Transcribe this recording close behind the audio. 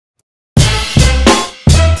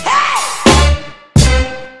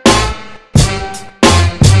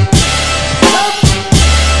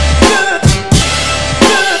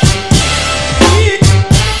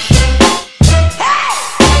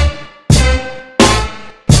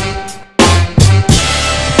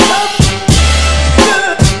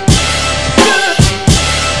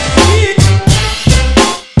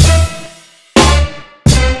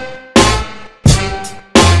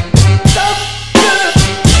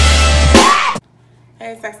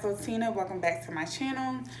Hey, it's Tina. Welcome back to my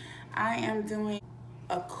channel. I am doing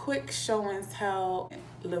a quick show and tell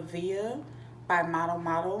Livia by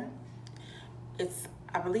Model.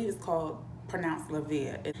 I believe it's called pronounced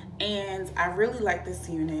Livia, and I really like this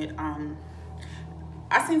unit.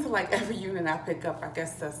 I seem to like every unit I pick up. I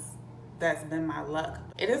guess that's been my luck.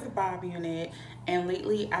 It is a bob unit, and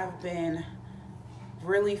lately I've been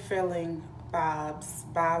really feeling bobs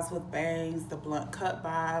with bangs, the blunt cut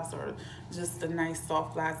bobs, or just the nice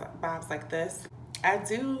soft bobs like this. I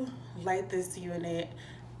do like this unit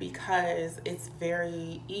because it's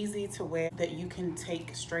very easy to wear, that you can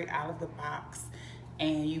take straight out of the box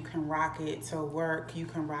and you can rock it to work, you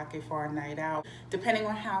can rock it for a night out. Depending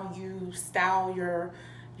on how you style your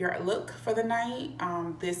look for the night,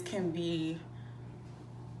 this can be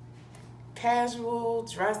casual,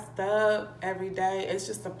 dressed up every day. It's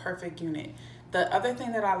just a perfect unit. The other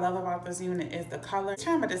thing that I love about this unit is the color. This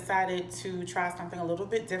time I decided to try something a little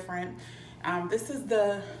bit different. This is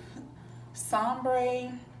the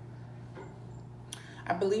Sombre,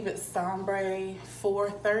 I believe it's Sombre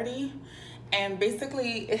 430. And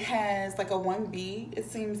basically it has like a 1B, it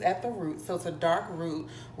seems, at the root. So it's a dark root,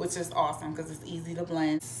 which is awesome because it's easy to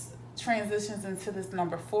blend. Transitions into this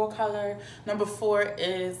number 4 color. Number 4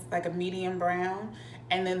 is like a medium brown,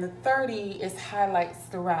 and then the 30 is highlights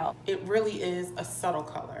throughout. It really is a subtle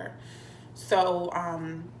color. So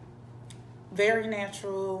very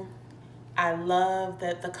natural. I love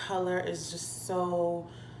that the color is just so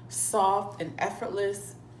soft and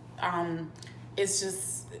effortless. It's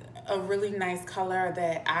just a really nice color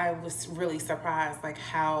that I was really surprised like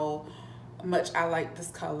how much I like this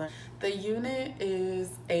color. The unit is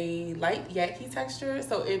a light yaki texture,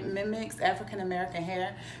 so it mimics African American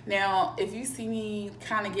hair. Now, if you see me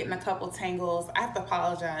kind of getting a couple tangles, I have to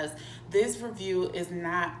apologize. This review is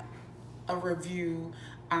not a review,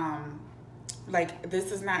 like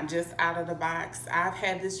this is not just out of the box. I've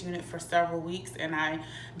had this unit for several weeks and I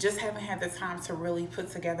just haven't had the time to really put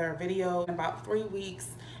together a video. In about 3 weeks,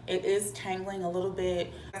 it is tangling a little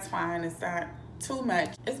bit. That's fine, it's not too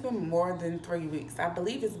much. It's been more than 3 weeks. I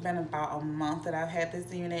believe it's been about a month that I've had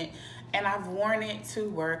this unit, and I've worn it to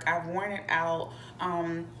work. I've worn it out.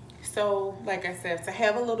 So like I said, to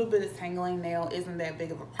have a little bit of tangling now isn't that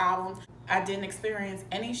big of a problem. I didn't experience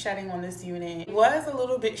any shedding on this unit. It was a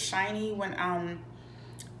little bit shiny when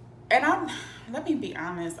let me be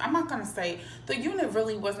honest, I'm not gonna say the unit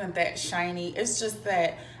really wasn't that shiny. It's just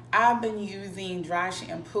that I've been using dry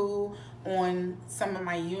shampoo on some of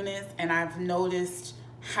my units, and I've noticed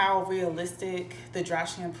how realistic the dry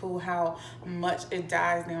shampoo, how much it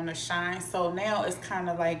dyes down to shine. So now it's kind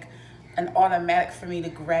of like an automatic for me to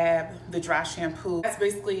grab the dry shampoo. That's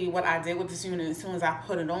basically what I did with this unit as soon as I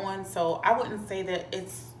put it on. So I wouldn't say that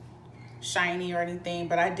it's shiny or anything,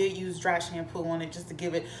 but I did use dry shampoo on it just to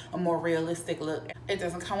give it a more realistic look. It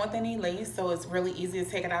doesn't come with any lace, so it's really easy to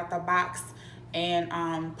take it out the box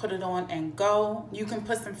and put it on and go. You can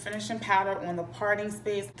put some finishing powder on the parting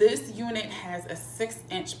space. This unit has a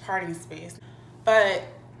 6-inch parting space, but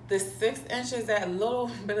the 6 inches, that little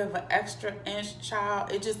bit of an extra inch,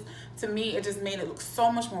 child, it just, to me, it just made it look so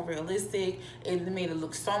much more realistic. It made it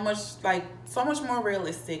look so much more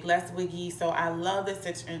realistic, less wiggy. So I love the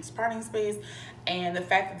 6-inch parting space, and the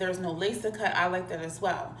fact that there's no lace to cut, I like that as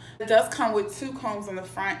well. It does come with 2 combs in the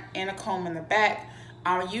front and a comb in the back.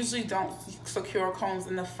 I usually don't secure combs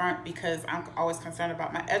in the front because I'm always concerned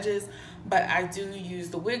about my edges, but I do use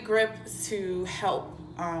the wig grip to help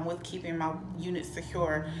with keeping my unit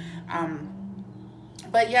secure.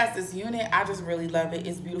 But yes, this unit, I just really love it.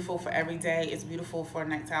 It's beautiful for every day. It's beautiful for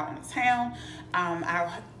nights out in the town.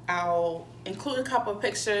 I'll include a couple of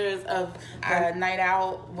pictures of a night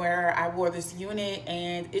out where I wore this unit,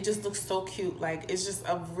 and it just looks so cute. Like, it's just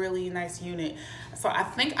a really nice unit. So I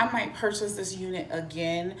think I might purchase this unit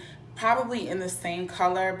again, probably in the same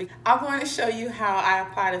color. I'm going to show you how I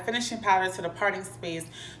apply the finishing powder to the parting space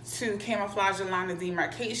to camouflage the line of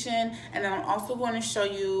demarcation, and then I'm also going to show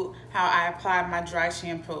you how I apply my dry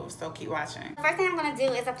shampoo. So keep watching. The first thing I'm going to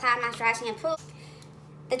do is apply my dry shampoo.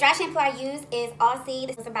 The dry shampoo I use is Aussie.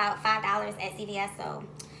 This was about $5 at CVS, so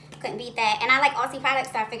couldn't beat that. And I like Aussie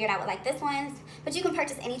products, so I figured I would like this one. But you can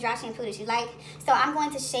purchase any dry shampoo that you like. So I'm going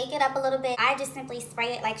to shake it up a little bit. I just simply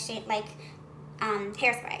spray it like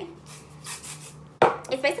hairspray.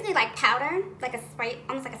 It's basically like powder, like a spray,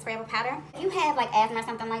 almost like a sprayable powder. If you have like asthma or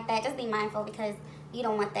something like that, just be mindful because you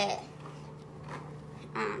don't want that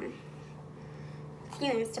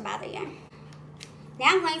fumes to bother you. Now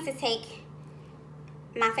I'm going to take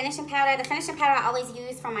my finishing powder. The finishing powder I always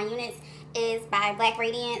use for my units is by Black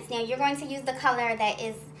Radiance. Now you're going to use the color that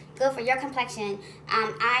is good for your complexion.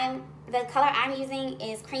 The color I'm using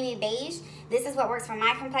is creamy beige. This is what works for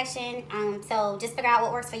my complexion. So just figure out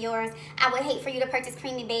what works for yours. I would hate for you to purchase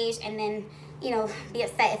creamy beige and then, you know, be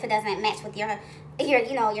upset if it doesn't match with your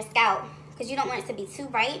scalp. Because you don't want it to be too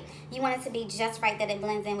bright. You want it to be just right that it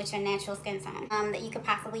blends in with your natural skin tone. That you could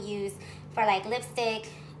possibly use for like lipstick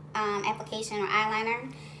application or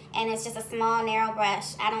eyeliner. And it's just a small narrow brush.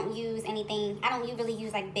 I don't use anything, I don't really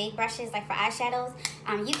use like big brushes like for eyeshadows.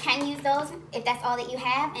 You can use those if that's all that you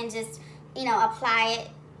have, and just, you know, apply it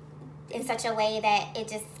in such a way that it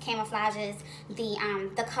just camouflages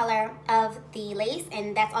the color of the lace,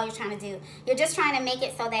 and that's all you're trying to do. You're just trying to make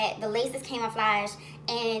it so that the lace is camouflaged,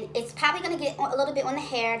 and it's probably gonna get a little bit on the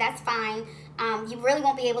hair. That's fine. You really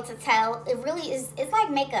won't be able to tell. It really is, it's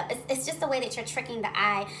like makeup. It's just the way that you're tricking the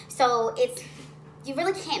eye. So you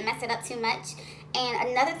really can't mess it up too much. And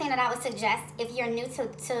another thing that I would suggest, if you're new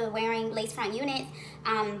to wearing lace front units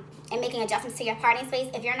and making adjustments to your parting space,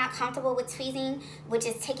 if you're not comfortable with tweezing, which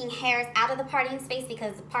is taking hairs out of the parting space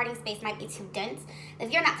because the parting space might be too dense,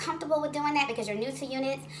 if you're not comfortable with doing that because you're new to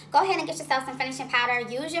units, go ahead and get yourself some finishing powder.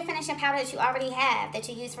 Use your finishing powder that you already have, that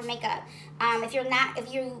you use for makeup. If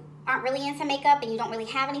you aren't really into makeup and you don't really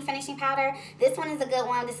have any finishing powder, this one is a good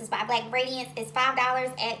one. This is by Black Radiance. It's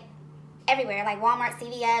 $5 at everywhere, like Walmart,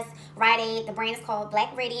 CVS, Rite Aid. The brand is called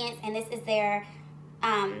Black Radiance, and this is their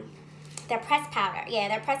pressed powder. Yeah,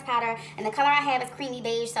 their pressed powder, and the color I have is creamy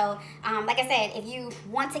beige. So like I said, if you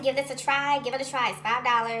want to give this a try, give it a try. It's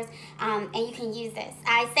 $5, and you can use this.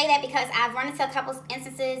 I say that because I've run into a couple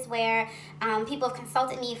instances where people have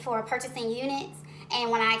consulted me for purchasing units,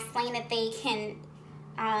 and when I explain that they can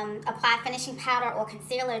apply finishing powder or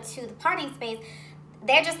concealer to the parting space,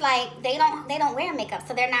 they're just like, they don't wear makeup,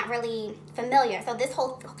 so they're not really familiar. So this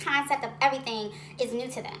whole concept of everything is new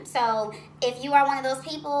to them. So if you are one of those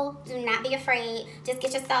people, do not be afraid. Just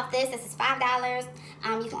get yourself this. This is $5.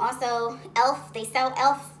 You can also, they sell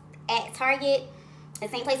e.l.f. at Target, the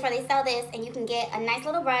same place where they sell this, and you can get a nice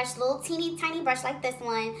little brush, little teeny tiny brush like this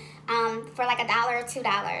one, for like $1 or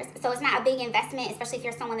 $2. So it's not a big investment, especially if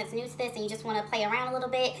you're someone that's new to this and you just want to play around a little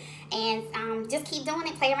bit. And just keep doing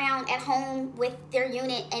it. Play around at home with your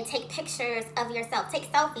unit and take pictures of yourself.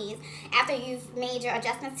 Take selfies after you've made your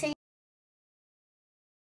adjustments to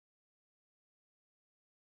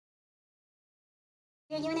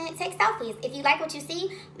your unit. Take selfies. If you like what you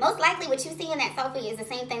see, most likely what you see in that selfie is the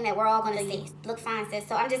same thing that we're all going to see. Look fine, sis.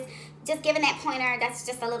 So I'm just giving that pointer. That's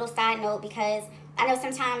just a little side note, because I know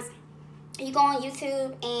sometimes you go on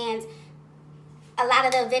YouTube and a lot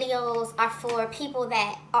of the videos are for people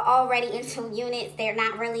that are already into units. They're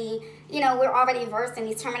not really, you know, we're already versed in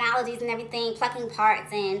these terminologies and everything, plucking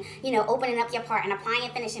parts and, you know, opening up your part and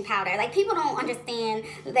applying finishing powder. Like, people don't understand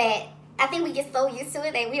that. I think we get so used to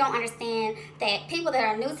it that we don't understand that people that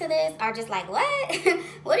are new to this are just like, what?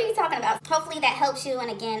 What are you talking about? Hopefully that helps you,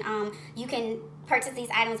 and again, you can purchase these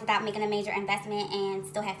items without making a major investment and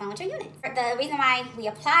still have fun with your unit. The reason why we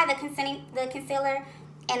apply the concealer,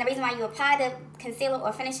 and the reason why you apply the concealer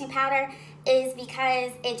or finishing powder, is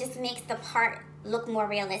because it just makes the part look more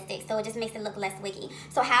realistic. So it just makes it look less wiggy.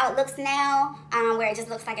 So how it looks now, where it just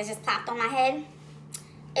looks like it's just plopped on my head,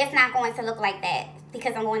 it's not going to look like that,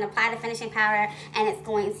 because I'm going to apply the finishing powder, and it's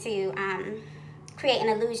going to create an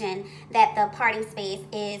illusion that the parting space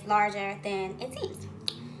is larger than it seems.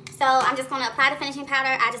 So I'm just going to apply the finishing powder.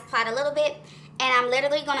 I just applied a little bit, and I'm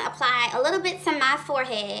literally going to apply a little bit to my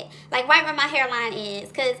forehead, like right where my hairline is,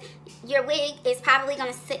 because your wig is probably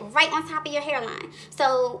going to sit right on top of your hairline.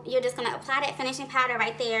 So you're just going to apply that finishing powder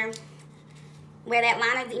right there where that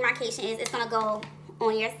line of demarcation is. It's going to go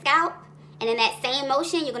on your scalp, and in that same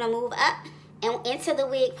motion, you're going to move up and into the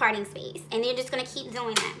wig parting space, and you're just going to keep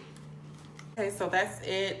doing that. Okay, so that's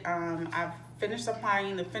it. I've finished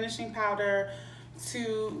applying the finishing powder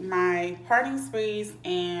to my parting space,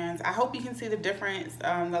 and I hope you can see the difference.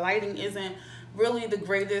 The lighting isn't really the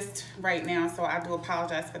greatest right now, so I do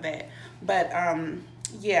apologize for that. But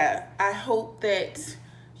yeah, I hope that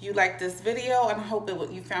you liked this video, and I hope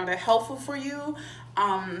that you found it helpful for you.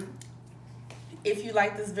 If you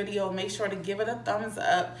like this video, make sure to give it a thumbs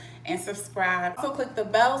up and subscribe. Also click the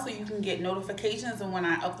bell so you can get notifications and when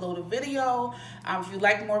I upload a video. If you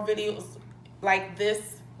like more videos like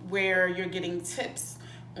this where you're getting tips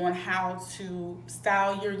on how to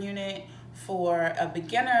style your unit for a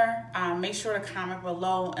beginner, make sure to comment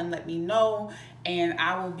below and let me know, and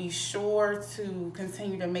I will be sure to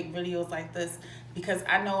continue to make videos like this, because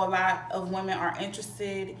I know a lot of women are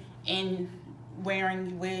interested in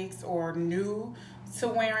wearing wigs or new to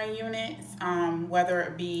wearing units, whether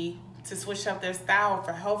it be to switch up their style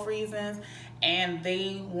for health reasons. and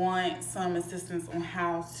they want some assistance on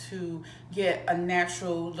how to get a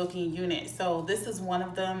natural looking unit. So this is one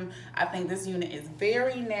of them. I think this unit is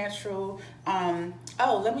very natural.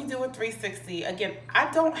 Oh, let me do a 360. Again,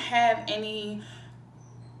 I don't have any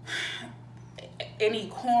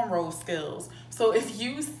cornrow skills. So if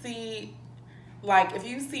you see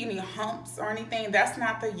any humps or anything, that's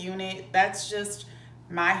not the unit. That's just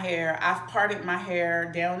my hair. I've parted my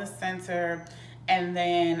hair down the center, and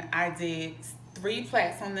then I did 3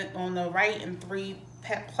 plaits on the right and 3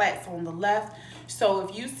 plaits on the left. So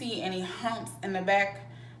if you see any humps in the back,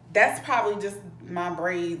 that's probably just my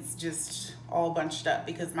braids just all bunched up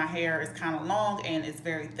because my hair is kind of long and it's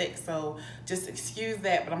very thick. So just excuse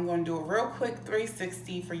that, but I'm going to do a real quick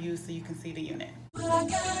 360 for you so you can see the unit. But I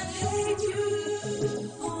can't hate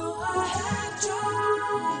you, I have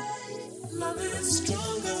tried. Love is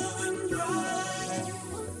stronger than pride.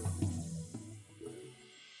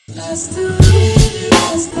 Let's do it,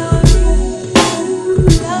 let's do it.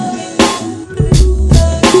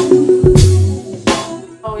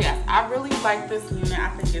 Oh yes, I really like this unit. I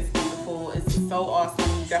think it's beautiful. It's so awesome.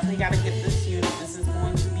 You definitely got to get this unit. This is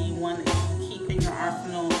going to be one that you keep in your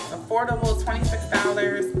arsenal. It's affordable,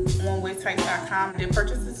 $26 on wigtypes.com. I did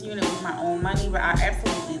purchase this unit with my own money, but I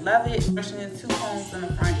absolutely love it. Especially in 2 combs in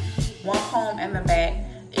the front, 1 comb in the back.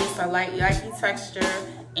 It's a lightly texture,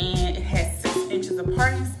 and it has 6 inches of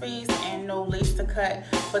parting space and no lace to cut.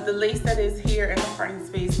 But the lace that is here in the parting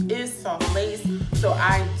space is soft lace, so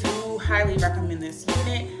I do highly recommend this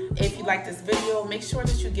unit. If you like this video, make sure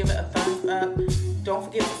that you give it a thumbs up. Don't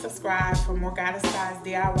forget to subscribe for more goddess size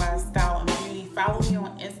DIY style and beauty. Follow me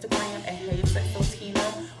on Instagram at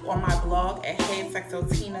HeySexoTina or my blog at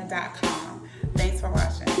HeySexoTina.com. Thanks for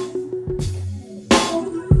watching.